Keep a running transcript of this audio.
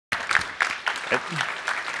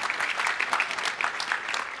Hi,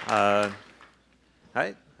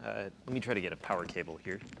 let me try to get a power cable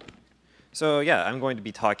here. So yeah, I'm going to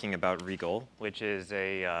be talking about REGL, which is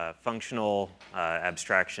a functional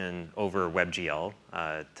abstraction over WebGL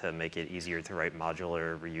to make it easier to write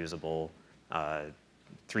modular, reusable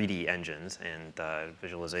 3D engines and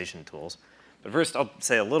visualization tools. But first, I'll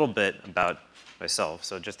say a little bit about myself.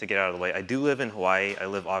 So just to get out of the way, I do live in Hawaii. I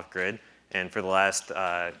live off-grid. And for the last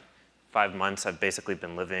 5 months, I've basically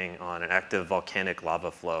been living on an active volcanic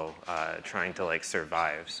lava flow, trying to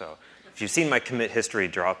survive. So if you've seen my commit history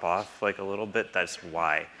drop off a little bit, that's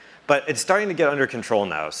why. But it's starting to get under control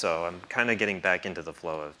now, so I'm kind of getting back into the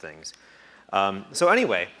flow of things. So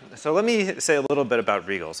anyway, so let me say a little bit about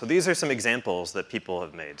REGL. So these are some examples that people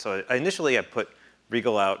have made. So initially, I put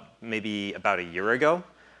REGL out maybe about a year ago.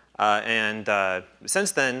 And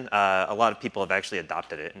since then, a lot of people have actually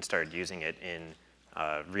adopted it and started using it in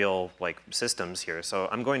real systems here. So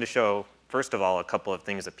I'm going to show, first of all, a couple of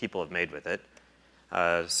things that people have made with it.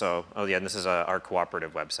 Oh yeah, and this is our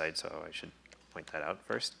cooperative website, so I should point that out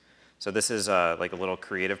first. So this is a little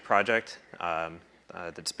creative project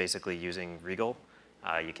that's basically using REGL.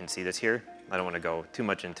 You can see this here. I don't want to go too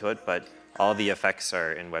much into it, but all the effects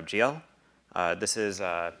are in WebGL. This is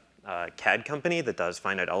a CAD company that does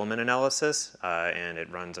finite element analysis, and it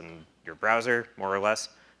runs in your browser, more or less.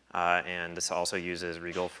 And this also uses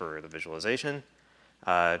REGL for the visualization.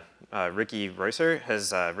 Ricky Reusser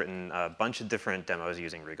has written a bunch of different demos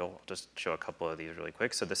using REGL. I'll just show a couple of these really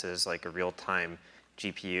quick. So this is a real-time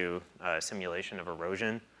GPU simulation of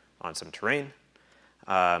erosion on some terrain.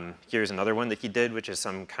 Here's another one that he did, which is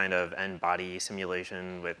some kind of n-body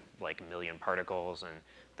simulation with a million particles, and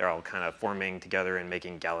they're all kind of forming together and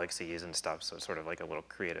making galaxies and stuff, so it's sort of like a little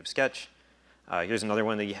creative sketch. Here's another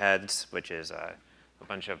one that he had, which is a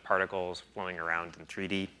bunch of particles flowing around in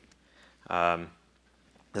 3D.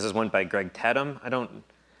 This is one by Greg Tatum. I don't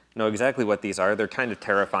know exactly what these are. They're kind of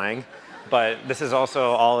terrifying. But this is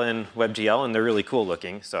also all in WebGL, and they're really cool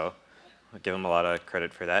looking, so I'll give him a lot of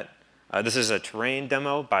credit for that. This is a terrain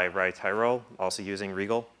demo by Rai Tyrell, also using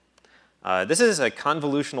REGL. This is a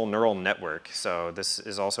convolutional neural network, so this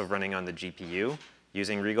is also running on the GPU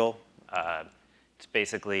using REGL. It's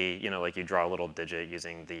basically, you draw a little digit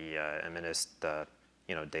using the MNIST,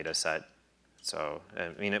 data set. So,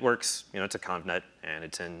 it works, it's a ConvNet, and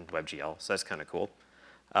it's in WebGL, so that's kind of cool.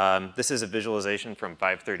 This is a visualization from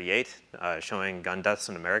 538 showing gun deaths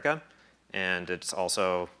in America, and it's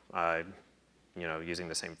also, using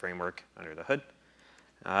the same framework under the hood.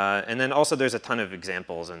 And then also there's a ton of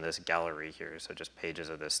examples in this gallery here, so just pages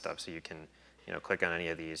of this stuff, so you can click on any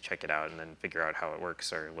of these, check it out, and then figure out how it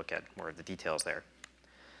works or look at more of the details there.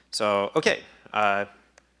 So, okay,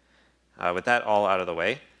 with that all out of the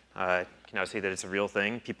way, you can now see that it's a real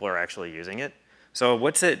thing. People are actually using it. So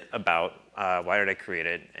what's it about? Why did I create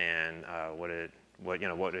it? And what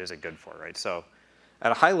is it good for, right? So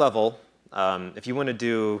at a high level, if you want to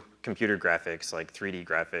do computer graphics, like 3D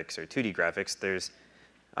graphics or 2D graphics, there's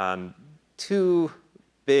two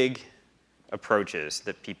big approaches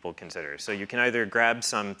that people consider. So you can either grab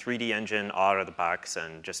some 3D engine out of the box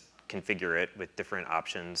and just configure it with different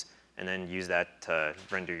options, and then use that to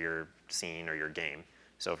render your scene or your game.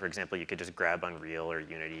 So for example, you could just grab Unreal or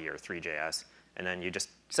Unity or 3JS, and then you just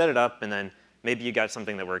set it up, and then maybe you got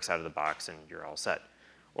something that works out of the box, and you're all set.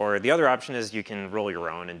 Or the other option is you can roll your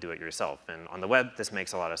own and do it yourself. And on the web, this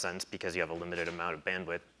makes a lot of sense because you have a limited amount of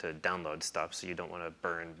bandwidth to download stuff, so you don't want to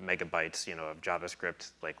burn megabytes of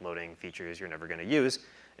JavaScript, loading features you're never going to use.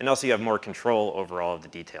 And also you have more control over all of the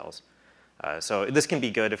details. So this can be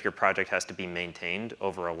good if your project has to be maintained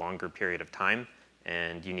over a longer period of time,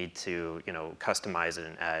 and you need to customize it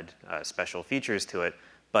and add special features to it.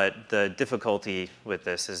 But the difficulty with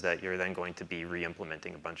this is that you're then going to be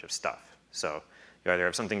re-implementing a bunch of stuff. So you either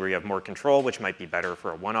have something where you have more control, which might be better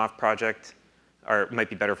for a one-off project, or it might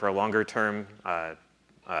be better for a longer-term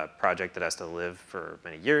project that has to live for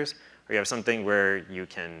many years, or you have something where you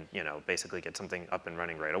can basically get something up and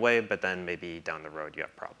running right away, but then maybe down the road you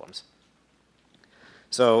have problems.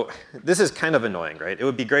 So this is kind of annoying, right? It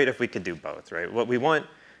would be great if we could do both, right? What we want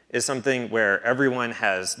is something where everyone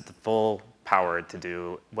has the full power to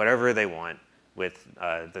do whatever they want with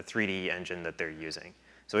the 3D engine that they're using.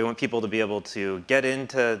 So we want people to be able to get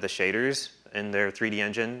into the shaders in their 3D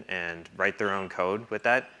engine and write their own code with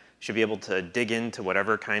that. Should be able to dig into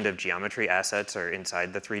whatever kind of geometry assets are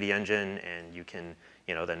inside the 3D engine, and you can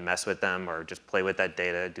then mess with them or just play with that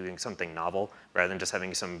data, doing something novel, rather than just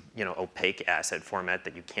having some opaque asset format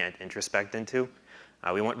that you can't introspect into.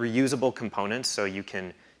 We want reusable components, so you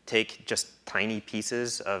can take just tiny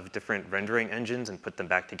pieces of different rendering engines and put them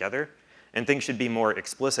back together. And things should be more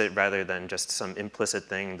explicit rather than just some implicit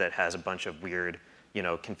thing that has a bunch of weird,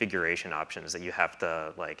 configuration options that you have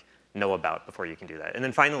to know about before you can do that. And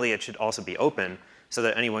then finally, it should also be open so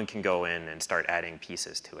that anyone can go in and start adding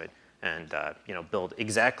pieces to it and build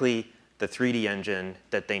exactly the 3D engine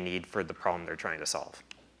that they need for the problem they're trying to solve.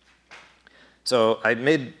 So I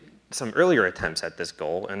made some earlier attempts at this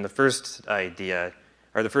goal, and the first idea,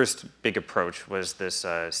 or the first big approach, was this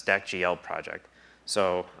StackGL project.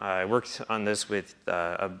 So I worked on this with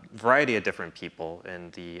a variety of different people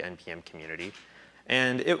in the NPM community,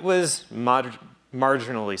 and it was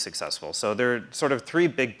marginally successful. So there are sort of three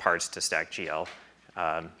big parts to StackGL.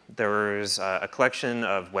 There was a collection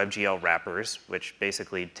of WebGL wrappers, which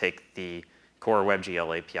basically take the core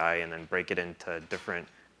WebGL API and then break it into different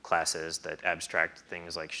classes that abstract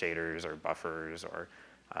things like shaders or buffers or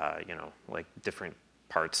different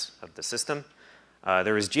parts of the system.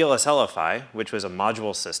 There was GLSLify, which was a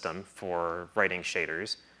module system for writing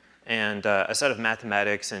shaders, and a set of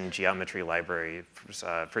mathematics and geometry library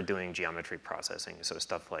for doing geometry processing, so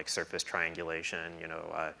stuff like surface triangulation,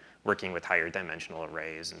 working with higher dimensional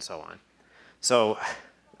arrays and so on. So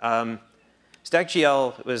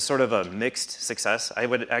StackGL was sort of a mixed success. I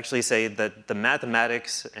would actually say that the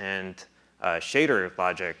mathematics and shader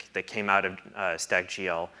logic that came out of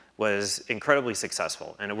StackGL was incredibly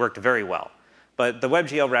successful, and it worked very well. But the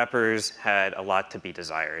WebGL wrappers had a lot to be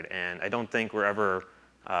desired, and I don't think we're ever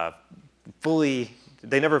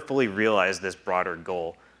they never fully realized this broader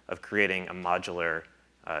goal of creating a modular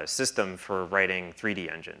system for writing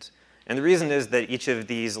 3D engines. And the reason is that each of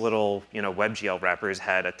these little WebGL wrappers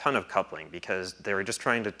had a ton of coupling because they were just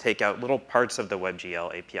trying to take out little parts of the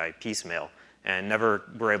WebGL API piecemeal and never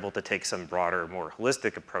were able to take some broader, more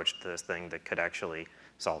holistic approach to this thing that could actually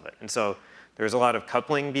solve it. And so there's a lot of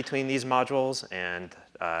coupling between these modules, and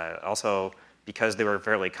also because they were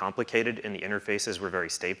fairly complicated and the interfaces were very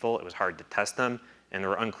stateful, it was hard to test them, and there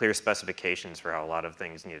were unclear specifications for how a lot of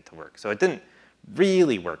things needed to work. So it didn't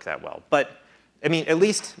really work that well. But I mean, at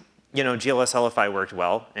least GLSLify worked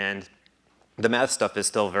well, and the math stuff is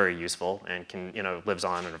still very useful and lives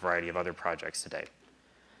on in a variety of other projects today.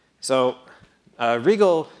 So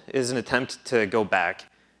REGL is an attempt to go back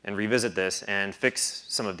and revisit this and fix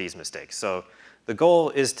some of these mistakes. So the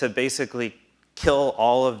goal is to basically kill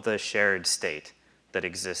all of the shared state that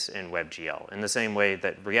exists in WebGL in the same way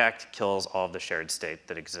that React kills all of the shared state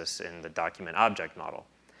that exists in the document object model.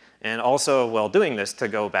 And also, while doing this, to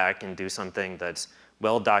go back and do something that's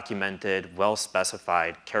well documented, well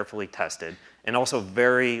specified, carefully tested, and also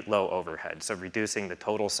very low overhead. So reducing the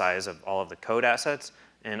total size of all of the code assets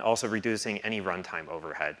and also reducing any runtime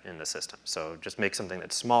overhead in the system. So just make something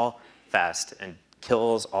that's small, fast, and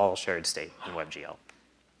kills all shared state in WebGL.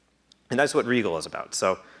 And that's what REGL is about.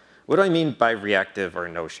 So what do I mean by reactive or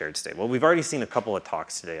no shared state? Well, we've already seen a couple of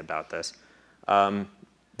talks today about this.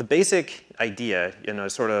 The basic idea,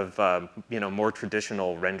 sort of more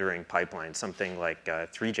traditional rendering pipeline, something like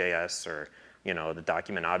 3JS or the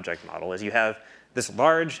document object model, is you have this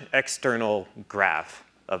large external graph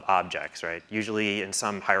of objects, right? Usually in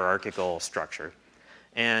some hierarchical structure.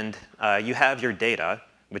 And you have your data,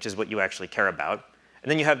 which is what you actually care about. And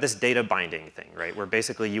then you have this data binding thing, right? Where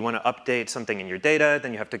basically you want to update something in your data,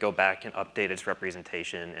 then you have to go back and update its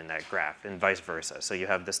representation in that graph, and vice versa. So you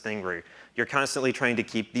have this thing where you're constantly trying to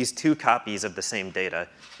keep these two copies of the same data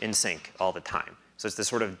in sync all the time. So it's this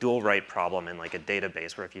sort of dual write problem in like a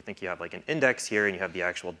database where if you think you have like an index here and you have the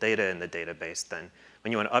actual data in the database, then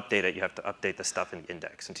when you want to update it, you have to update the stuff in the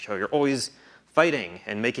index. And so you're always fighting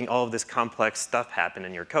and making all of this complex stuff happen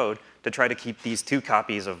in your code to try to keep these two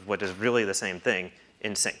copies of what is really the same thing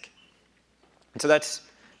in sync. And so that's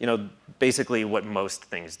basically what most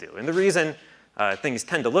things do. And the reason things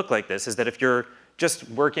tend to look like this is that if you're just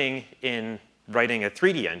working in writing a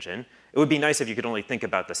 3D engine, it would be nice if you could only think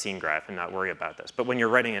about the scene graph and not worry about this. But when you're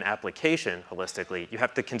writing an application holistically, you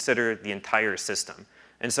have to consider the entire system.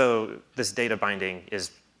 And so this data binding is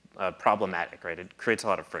problematic, right? It creates a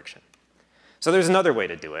lot of friction. So there's another way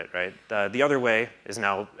to do it, right? The other way is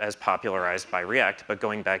now as popularized by React, but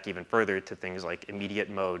going back even further to things like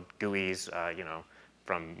immediate mode GUIs,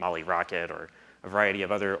 from Molly Rocket or a variety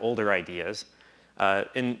of other older ideas.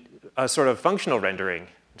 In a sort of functional rendering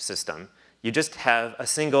system, you just have a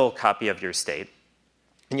single copy of your state,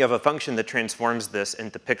 and you have a function that transforms this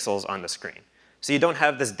into pixels on the screen. So you don't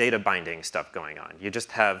have this data binding stuff going on. You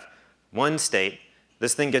just have one state.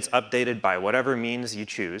 This thing gets updated by whatever means you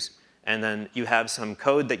choose, and then you have some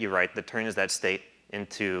code that you write that turns that state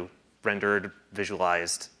into rendered,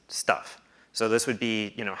 visualized stuff. So this would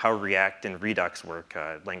be how React and Redux work.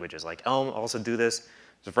 Languages like Elm also do this.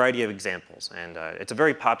 There's a variety of examples, and it's a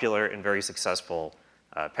very popular and very successful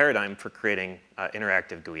paradigm for creating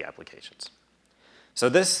interactive GUI applications. So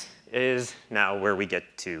this is now where we get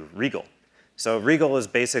to REGL. So REGL is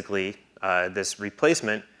basically this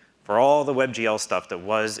replacement for all the WebGL stuff that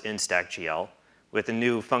was in StackGL with a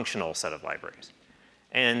new functional set of libraries.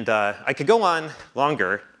 And I could go on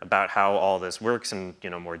longer about how all this works in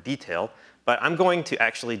more detail, but I'm going to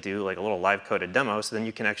actually do like a little live coded demo so then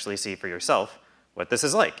you can actually see for yourself what this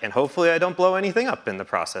is like. And hopefully I don't blow anything up in the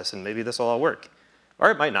process, and maybe this will all work.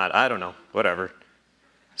 Or it might not, I don't know, whatever.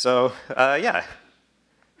 So yeah.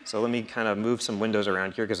 So let me kind of move some windows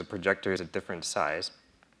around here because the projector is a different size.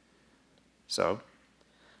 So,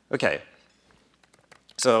 okay.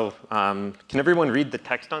 So can everyone read the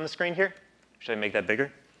text on the screen here? Should I make that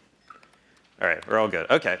bigger? All right, we're all good.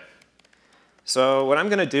 Okay. So what I'm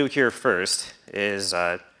going to do here first is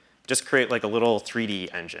just create like a little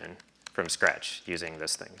 3D engine from scratch using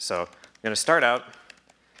this thing. So I'm going to start out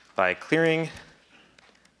by clearing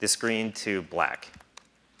the screen to black.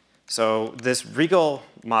 So this REGL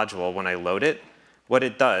module, when I load it, what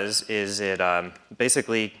it does is it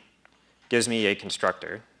basically gives me a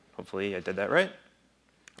constructor. Hopefully I did that right.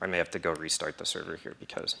 Or I may have to go restart the server here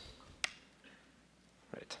because,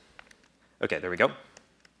 right. Okay, there we go.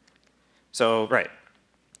 So, right.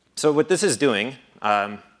 So what this is doing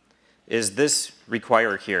is this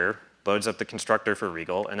require here loads up the constructor for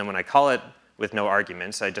REGL, and then when I call it with no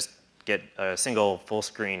arguments, I just get a single full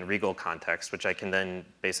screen REGL context, which I can then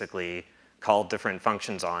basically call different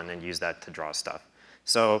functions on and use that to draw stuff.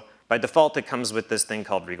 So by default, it comes with this thing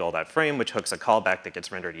called REGL.frame, which hooks a callback that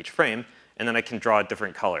gets rendered each frame, and then I can draw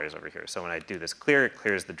different colors over here. So when I do this clear, it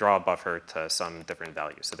clears the draw buffer to some different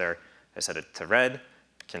value. So there, I set it to red,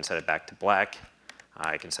 I can set it back to black,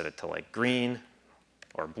 I can set it to like green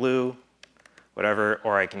or blue, whatever,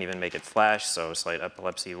 or I can even make it flash, so slight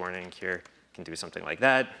epilepsy warning here, can do something like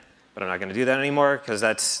that. But I'm not going to do that anymore because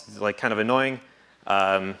that's like kind of annoying.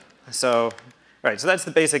 So that's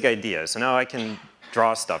the basic idea. So now I can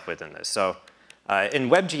draw stuff within this. So in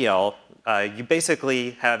WebGL, you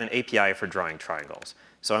basically have an API for drawing triangles.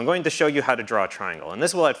 So I'm going to show you how to draw a triangle. And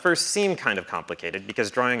this will at first seem kind of complicated because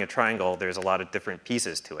drawing a triangle, there's a lot of different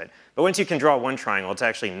pieces to it. But once you can draw one triangle, it's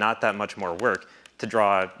actually not that much more work to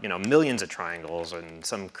draw millions of triangles in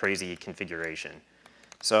some crazy configuration.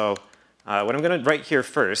 So what I'm going to write here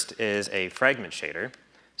first is a fragment shader.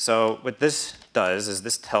 So what this does is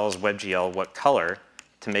this tells WebGL what color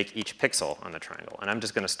to make each pixel on the triangle. And I'm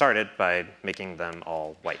just going to start it by making them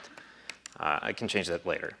all white. I can change that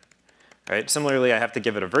later. All right, similarly, I have to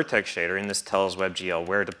give it a vertex shader, and this tells WebGL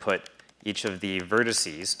where to put each of the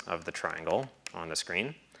vertices of the triangle on the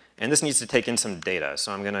screen. And this needs to take in some data.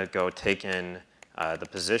 So I'm going to go take in the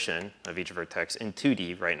position of each vertex in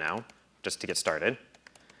 2D right now, just to get started.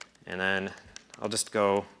 And then I'll just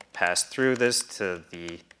go pass through this to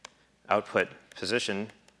the output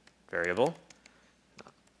position variable,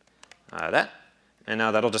 and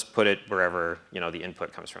now that'll just put it wherever the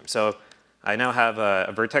input comes from. So I now have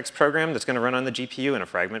a vertex program that's going to run on the GPU and a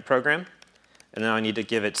fragment program, and now I need to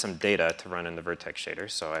give it some data to run in the vertex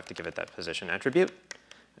shader, so I have to give it that position attribute,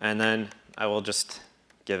 and then I will just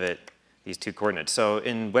give it these two coordinates. So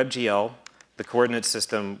in WebGL, the coordinate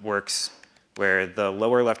system works where the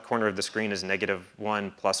lower left corner of the screen is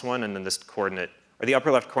 -1, +1, and then this coordinate, or the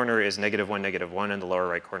upper left corner is -1, -1, and the lower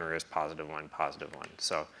right corner is +1, +1.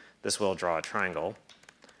 So this will draw a triangle.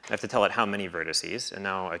 I have to tell it how many vertices, and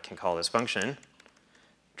now I can call this function,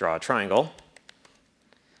 draw a triangle,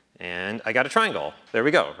 and I got a triangle. There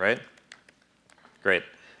we go, right? Great.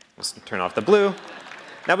 Let's turn off the blue.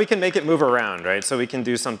 Now we can make it move around, right? So we can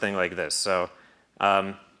do something like this. So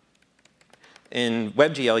in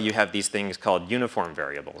WebGL, you have these things called uniform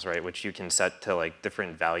variables, right, which you can set to like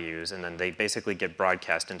different values, and then they basically get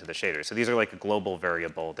broadcast into the shader. So these are like a global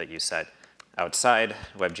variable that you set outside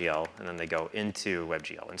WebGL, and then they go into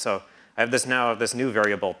WebGL. And so I have this new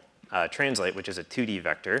variable translate, which is a 2D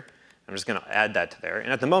vector. I'm just going to add that to there.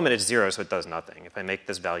 And at the moment, it's 0, so it does nothing. If I make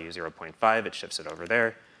this value 0.5, it shifts it over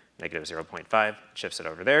there. Negative 0.5, it shifts it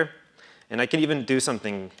over there. And I can even do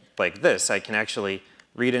something like this. I can actually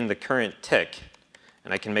read in the current tick,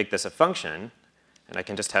 and I can make this a function, and I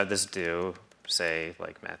can just have this do, say,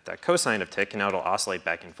 like math.cosine of tick, and now it'll oscillate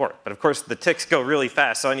back and forth. But of course, the ticks go really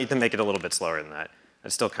fast, so I need to make it a little bit slower than that.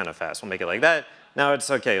 It's still kind of fast. We'll make it like that. Now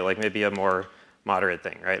it's okay, like maybe a more moderate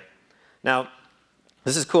thing, right? Now,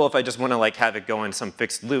 this is cool if I just want to like have it go in some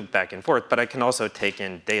fixed loop back and forth, but I can also take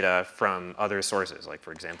in data from other sources, like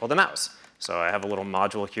for example, the mouse. So I have a little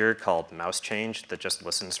module here called mouse change that just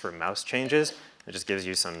listens for mouse changes. It just gives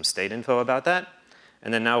you some state info about that.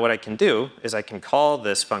 And then now what I can do is I can call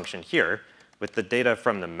this function here with the data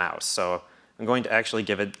from the mouse. So I'm going to actually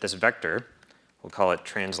give it this vector. We'll call it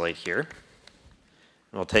translate here. And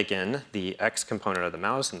we'll take in the x component of the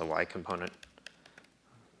mouse and the y component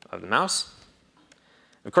of the mouse.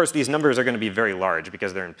 Of course, these numbers are going to be very large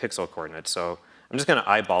because they're in pixel coordinates. So I'm just going to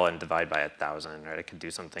eyeball it and divide by 1,000. Right? I could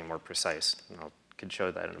do something more precise. And I could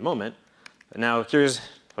show that in a moment. But now here's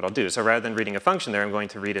what I'll do. So rather than reading a function there, I'm going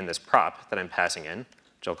to read in this prop that I'm passing in,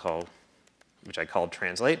 which I called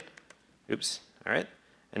translate. Oops. All right.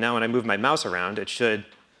 And now when I move my mouse around, it should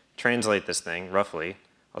translate this thing roughly,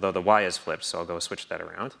 although the y is flipped, so I'll go switch that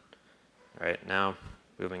around. All right. Now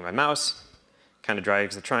moving my mouse kind of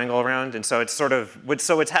drags the triangle around. And so it's sort of,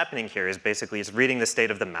 so what's happening here is basically it's reading the state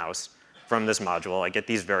of the mouse from this module. I get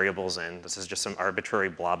these variables in. This is just some arbitrary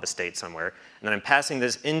blob of state somewhere. And then I'm passing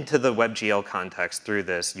this into the WebGL context through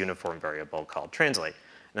this uniform variable called translate.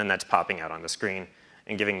 And then that's popping out on the screen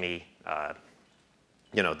and giving me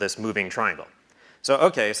this moving triangle. So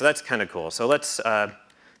okay, so that's kind of cool. So let's, so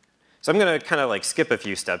I'm going to kind of like skip a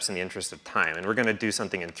few steps in the interest of time, and we're going to do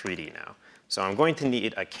something in 3D now. So I'm going to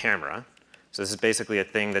need a camera. So this is basically a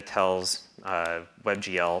thing that tells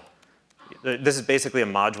WebGL. This is basically a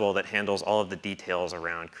module that handles all of the details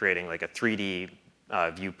around creating like a 3D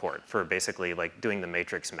viewport for basically like doing the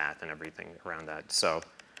matrix math and everything around that. So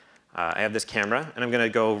I have this camera, and I'm going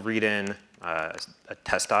to go read in a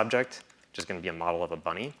test object, which is going to be a model of a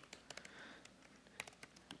bunny.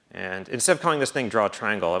 And instead of calling this thing draw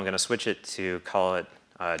triangle, I'm going to switch it to call it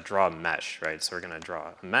draw mesh, right? So we're going to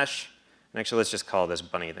draw a mesh. And actually, let's just call this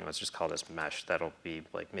bunny thing, let's just call this mesh. That'll be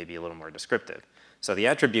like maybe a little more descriptive. So the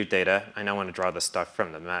attribute data, I now want to draw the stuff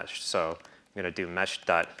from the mesh. So I'm going to do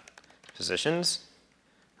mesh.positions.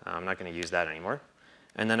 I'm not going to use that anymore.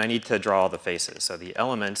 And then I need to draw all the faces. So the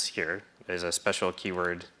elements here is a special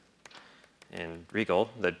keyword in REGL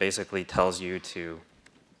that basically tells you to,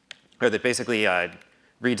 or that basically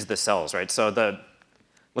reads the cells, right? So let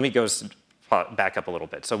me go back up a little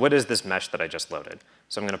bit. So what is this mesh that I just loaded?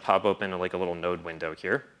 So I'm going to pop open like a little node window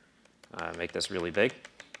here, make this really big.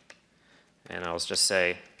 And I'll just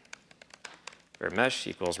say where mesh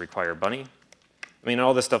equals require bunny. I mean,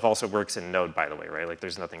 all this stuff also works in Node, by the way, right? Like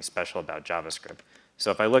there's nothing special about JavaScript.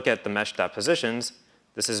 So if I look at the mesh.positions,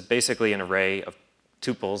 this is basically an array of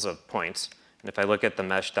tuples of points. And if I look at the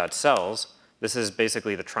mesh.cells, this is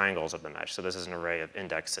basically the triangles of the mesh. So this is an array of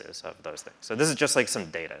indexes of those things. So this is just like some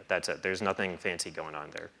data. That's it. There's nothing fancy going on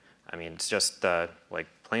there. I mean, it's just like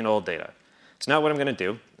plain old data. So now what I'm going to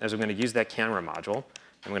do is I'm going to use that camera module.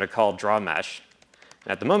 I'm going to call draw mesh.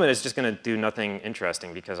 And at the moment, it's just going to do nothing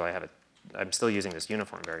interesting because I'm still using this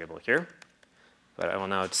uniform variable here. But I will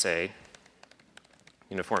now say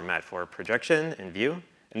uniform mat for projection and view.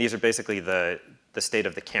 And these are basically the state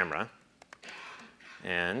of the camera.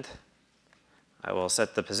 And I will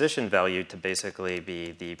set the position value to basically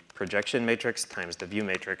be the projection matrix times the view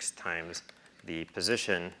matrix times the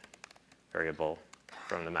position variable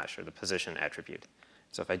from the mesh, or the position attribute.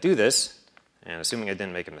 So if I do this, and assuming I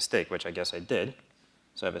didn't make a mistake, which I guess I did,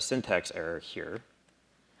 so I have a syntax error here.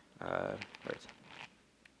 Right.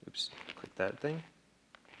 Oops, click that thing.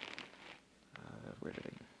 Where did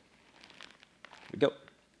it go? Here we go.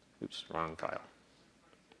 Oops, wrong file.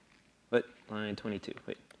 What? Line 22.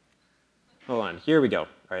 Wait. Hold on. Here we go. All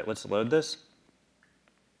right, let's load this.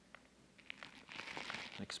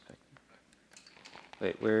 Expect.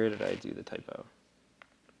 Wait, where did I do the typo?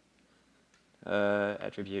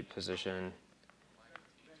 Attribute position.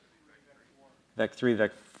 Vec3,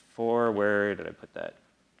 Vec4, where did I put that?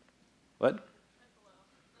 What?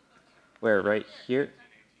 Where, right here?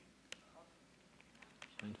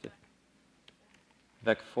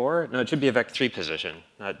 Vec4? No, it should be a Vec3 position,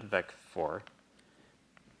 not Vec4.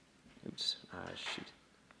 Oops, shoot.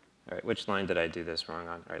 All right, which line did I do this wrong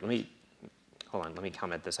on? All right, hold on, let me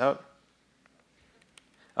comment this out.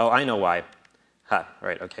 Oh, I know why. Ha,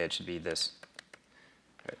 right, okay, it should be this.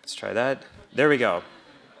 All right, let's try that. There we go.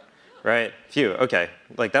 Right, phew, okay.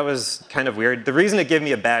 Like that was kind of weird. The reason it gave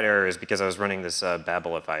me a bad error is because I was running this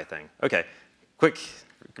Babelify thing. Okay, quick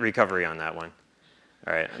recovery on that one.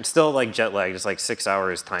 All right, I'm still like jet lagged. It's like 6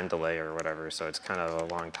 hours time delay or whatever, so it's kind of a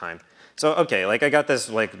long time. So okay, like I got this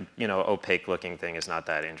like, opaque looking thing. It's not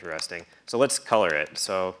that interesting. So let's color it.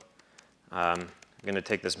 So I'm going to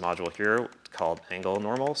take this module here called angle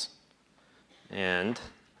normals, and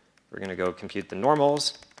we're going to go compute the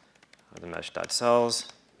normals of the mesh.cells,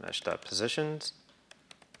 mesh.positions.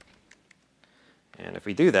 And if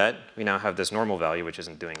we do that, we now have this normal value, which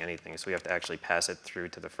isn't doing anything. So we have to actually pass it through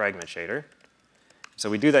to the fragment shader. So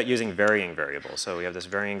we do that using varying variables. So we have this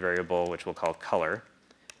varying variable, which we'll call color.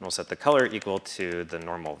 we'll set the color equal to the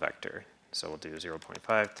normal vector. So we'll do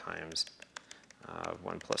 0.5 times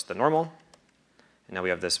 1 plus the normal. And now we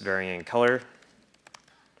have this varying color.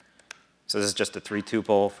 So this is just a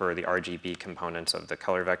 3-tuple for the RGB components of the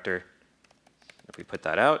color vector. If we put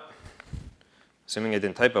that out, assuming I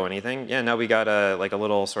didn't typo anything, yeah, now we got like a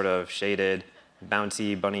little sort of shaded,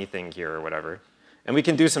 bouncy bunny thing here or whatever. And we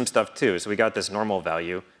can do some stuff too. So we got this normal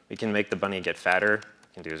value. We can make the bunny get fatter.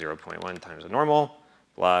 We can do 0.1 times the normal,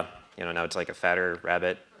 blah. You know, now it's like a fatter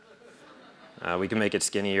rabbit. We can make it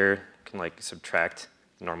skinnier. We can like subtract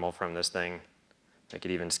normal from this thing. Make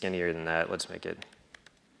it even skinnier than that. Let's make it.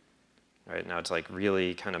 All right, now it's like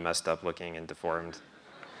really kind of messed up looking and deformed.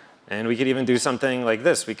 And we could even do something like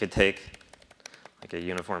this. We could take like a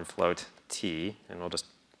uniform float t, and we'll just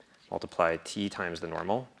multiply t times the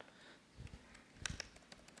normal.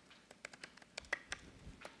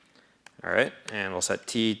 All right, and we'll set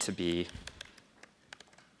t to be,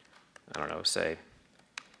 I don't know, say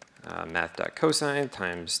math.cosine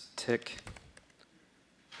times tick,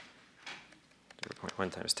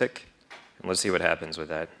 0.1 times tick. And let's see what happens with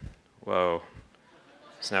that. Whoa.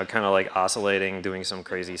 It's now kind of like oscillating, doing some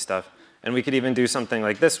crazy stuff. And we could even do something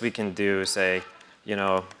like this. We can do, say,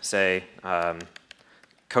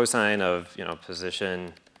 cosine of,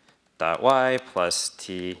 position dot y plus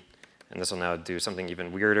t. And this will now do something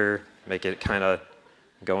even weirder, make it kind of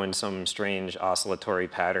go in some strange oscillatory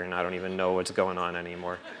pattern. I don't even know what's going on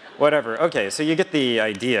anymore. Whatever. OK, so you get the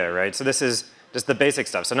idea, right? So this is just the basic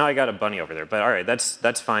stuff. So now I got a bunny over there. But all right,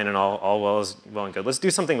 that's fine and all well and good. Let's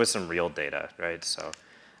do something with some real data, right? So,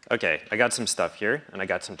 OK, I got some stuff here, and I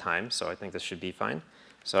got some time. So I think this should be fine.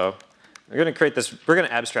 So we're going to create this. We're going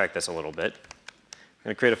to abstract this a little bit. We're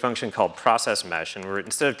going to create a function called process mesh. And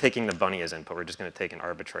instead of taking the bunny as input, we're just going to take an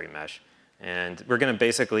arbitrary mesh. And we're going to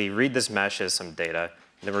basically read this mesh as some data.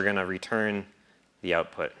 And then we're going to return the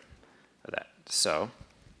output of that. So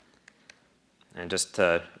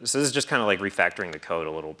this is just kind of like refactoring the code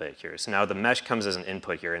a little bit here. So now the mesh comes as an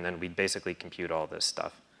input here, and then we basically compute all this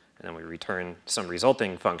stuff. And then we return some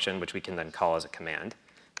resulting function, which we can then call as a command.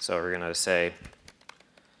 So we're going to say,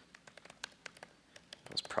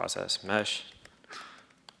 let's process mesh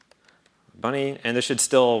bunny. And this should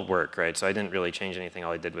still work, right? So I didn't really change anything.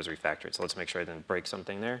 All I did was refactor it. So let's make sure I didn't break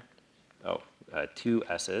something there. Oh, 2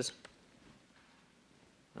 S's.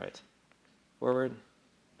 All right, forward.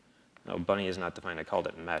 No, bunny is not defined. I called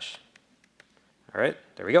it mesh. All right,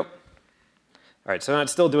 there we go. All right, so now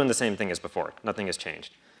it's still doing the same thing as before. Nothing has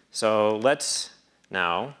changed. So let's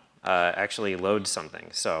now actually load something.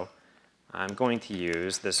 So I'm going to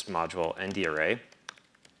use this module NDArray,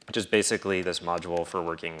 which is basically this module for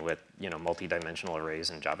working with multi-dimensional arrays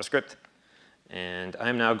in JavaScript. And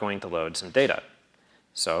I'm now going to load some data.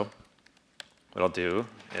 So what I'll do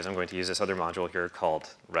is I'm going to use this other module here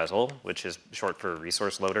called REGL, which is short for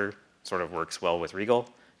resource loader. Sort of works well with REGL.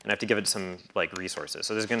 And I have to give it some resources.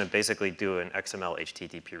 So this is going to basically do an XML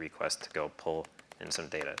HTTP request to go pull in some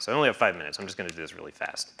data. So I only have 5 minutes. I'm just going to do this really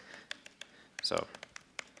fast. So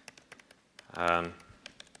type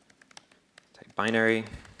binary.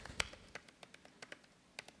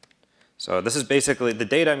 So this is basically the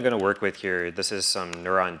data I'm going to work with here. This is some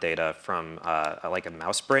neuron data from like a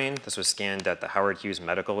mouse brain. This was scanned at the Howard Hughes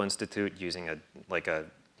Medical Institute using a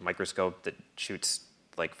microscope that shoots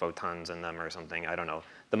photons in them or something. I don't know.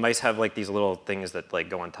 The mice have these little things that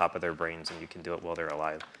go on top of their brains, and you can do it while they're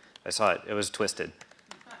alive. I saw it. It was twisted.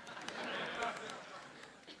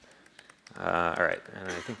 All right, and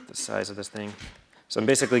I think the size of this thing. So I'm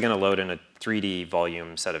basically going to load in a 3D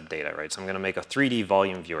volume set of data, right? So I'm going to make a 3D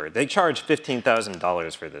volume viewer. They charge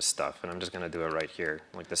 $15,000 for this stuff, and I'm just going to do it right here,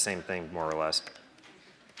 like the same thing more or less.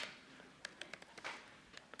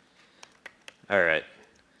 All right.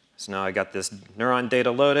 So now I got this neuron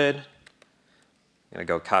data loaded. I'm going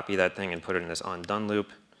to go copy that thing and put it in this onDone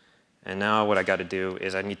loop. And now what I got to do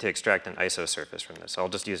is I need to extract an isosurface from this. So I'll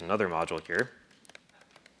just use another module here.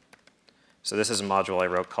 So this is a module I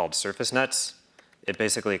wrote called surface nets. It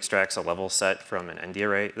basically extracts a level set from an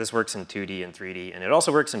NDArray. This works in 2D and 3D, and it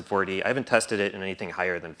also works in 4D. I haven't tested it in anything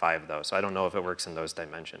higher than 5, though, so I don't know if it works in those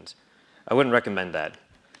dimensions. I wouldn't recommend that.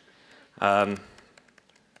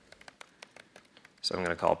 So I'm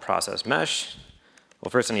going to call process mesh.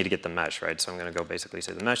 Well, first I need to get the mesh, right? So I'm going to go basically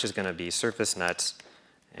say the mesh is going to be surface nets,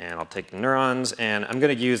 and I'll take the neurons, and I'm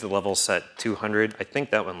going to use the level set 200. I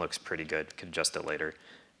think that one looks pretty good. Could adjust it later.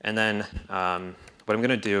 And then what I'm going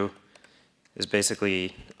to do is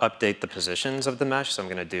basically update the positions of the mesh. So I'm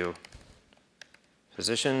going to do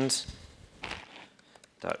positions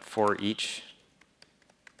dot for each.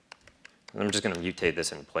 And I'm just going to mutate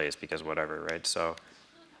this in place because whatever, right? So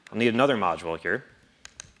I'll need another module here.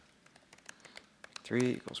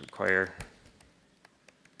 vec3 equals require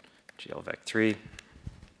GL vec3.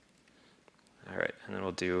 All right, and then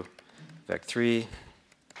we'll do vec3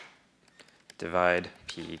 divide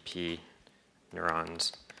PEP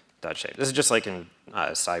neurons dot shape. This is just like in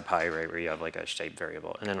SciPy, right, where you have like a shape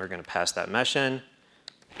variable. And then we're going to pass that mesh in.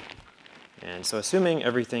 And so assuming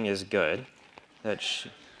everything is good, that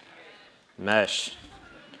mesh,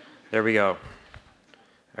 there we go.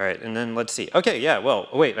 All right, and then let's see. OK, yeah, well,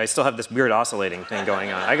 wait, I still have this weird oscillating thing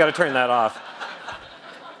going on. I got to turn that off.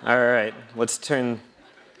 All right, let's turn.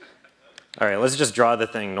 All right, let's just draw the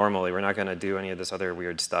thing normally. We're not going to do any of this other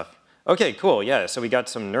weird stuff. OK, cool, yeah, so we got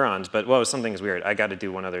some neurons. But, whoa, something's weird. I got to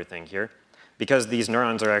do one other thing here. Because these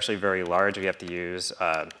neurons are actually very large, we have to use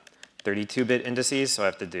 32-bit indices. So I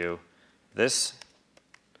have to do this.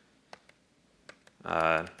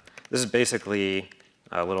 This is basically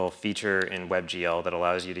a little feature in WebGL that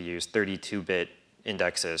allows you to use 32-bit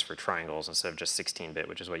indexes for triangles instead of just 16-bit,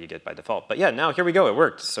 which is what you get by default. But yeah, now here we go. It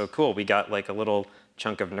worked. So cool. We got like a little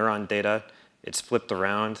chunk of neuron data. It's flipped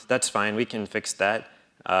around. That's fine. We can fix that.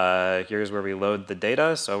 Here's where we load the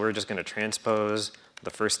data. So we're just going to transpose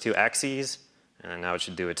the first two axes. And now it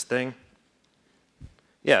should do its thing.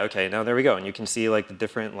 Yeah, OK. Now there we go. And you can see like the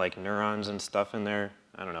different like neurons and stuff in there.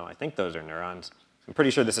 I don't know. I think those are neurons. I'm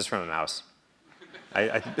pretty sure this is from a mouse.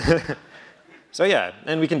 So yeah,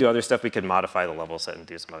 and we can do other stuff. We could modify the level set and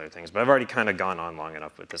do some other things. But I've already kind of gone on long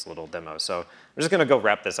enough with this little demo. So I'm just going to go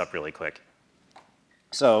wrap this up really quick.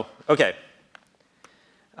 So, OK.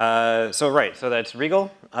 So that's REGL.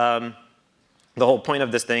 The whole point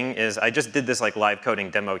of this thing is I just did this like live coding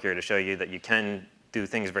demo here to show you that you can do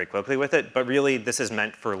things very quickly with it. But really, this is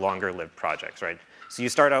meant for longer-lived projects, right? So you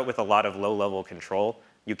start out with a lot of low-level control.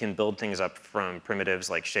 You can build things up from primitives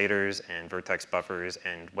like shaders and vertex buffers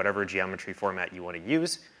and whatever geometry format you want to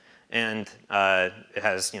use. And it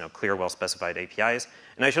has clear, well-specified APIs.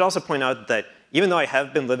 And I should also point out that even though I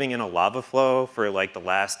have been living in a lava flow for like the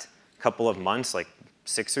last couple of months, like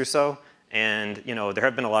 6 or so, and there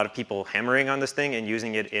have been a lot of people hammering on this thing and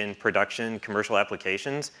using it in production commercial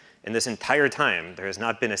applications. And this entire time, there has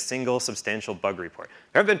not been a single substantial bug report.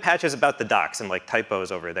 There have been patches about the docs and like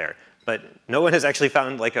typos over there. But no one has actually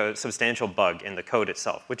found like a substantial bug in the code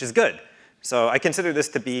itself, which is good. So I consider this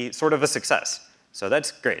to be sort of a success. So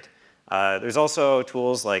that's great. There's also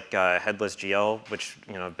tools like Headless GL, which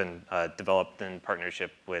have been developed in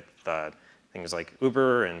partnership with things like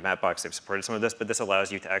Uber and Mapbox. They've supported some of this. But this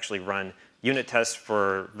allows you to actually run unit tests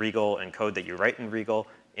for REGL and code that you write in REGL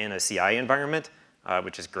in a CI environment,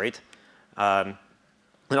 which is great. And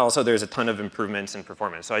also, there's a ton of improvements in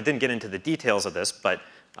performance. So I didn't get into the details of this, but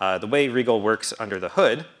the way REGL works under the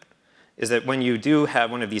hood is that when you do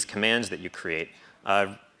have one of these commands that you create,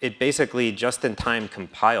 it basically just-in-time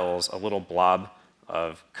compiles a little blob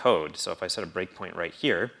of code. So if I set a breakpoint right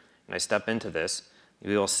here, and I step into this,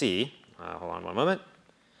 we will see, hold on one moment,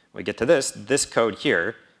 we get to this code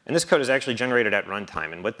here, and this code is actually generated at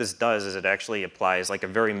runtime. And what this does is it actually applies like a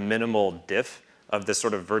very minimal diff of this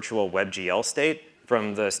sort of virtual WebGL state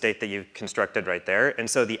from the state that you've constructed right there. And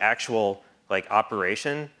so the actual like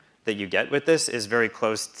operation that you get with this is very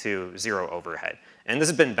close to 0 overhead. And this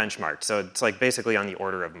has been benchmarked. So it's like basically on the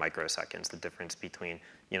order of microseconds, the difference between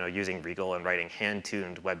using REGL and writing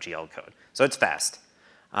hand-tuned WebGL code. So it's fast.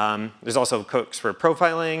 There's also hooks for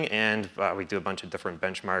profiling, and we do a bunch of different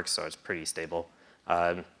benchmarks, so it's pretty stable.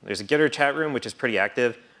 There's a Gitter chat room, which is pretty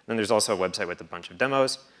active. Then there's also a website with a bunch of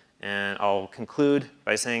demos. And I'll conclude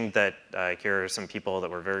by saying that here are some people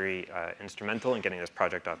that were very instrumental in getting this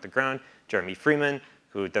project off the ground. Jeremy Freeman,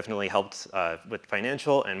 who definitely helped with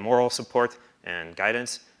financial and moral support and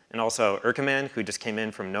guidance. And also Erkaman, who just came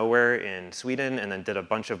in from nowhere in Sweden and then did a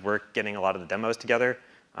bunch of work getting a lot of the demos together.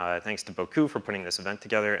 Thanks to Boku for putting this event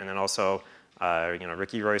together. And then also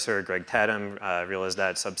Ricky Reusser, Greg Tatum,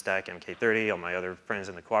 Realizdad, Substack, MK30, all my other friends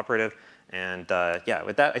in the cooperative. And yeah,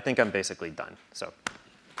 with that, I think I'm basically done. So.